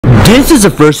This is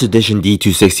a first edition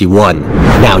D261.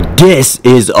 Now this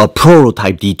is a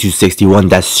prototype D261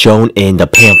 that's shown in the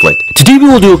pamphlet. Today we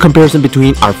will do a comparison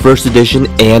between our first edition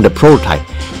and the prototype.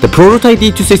 The prototype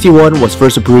D261 was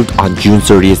first approved on June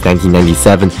 30th,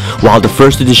 1997, while the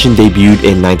first edition debuted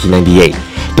in 1998.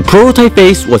 The prototype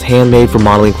face was handmade from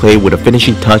modeling clay with a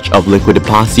finishing touch of liquid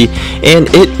epoxy,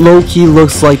 and it low-key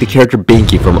looks like the character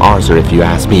Binky from Arthur if you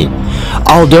ask me.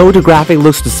 Although the graphic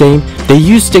looks the same, they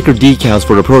use sticker decals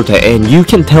for the prototype, and you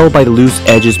can tell by the loose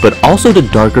edges but also the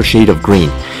darker shade of green.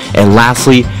 And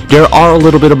lastly, there are a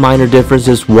little bit of minor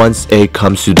differences once it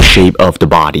comes to the shape of the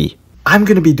body. I'm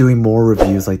gonna be doing more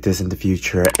reviews like this in the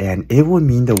future, and it would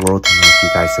mean the world to me if you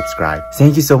guys subscribe.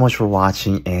 Thank you so much for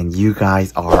watching, and you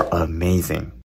guys are amazing.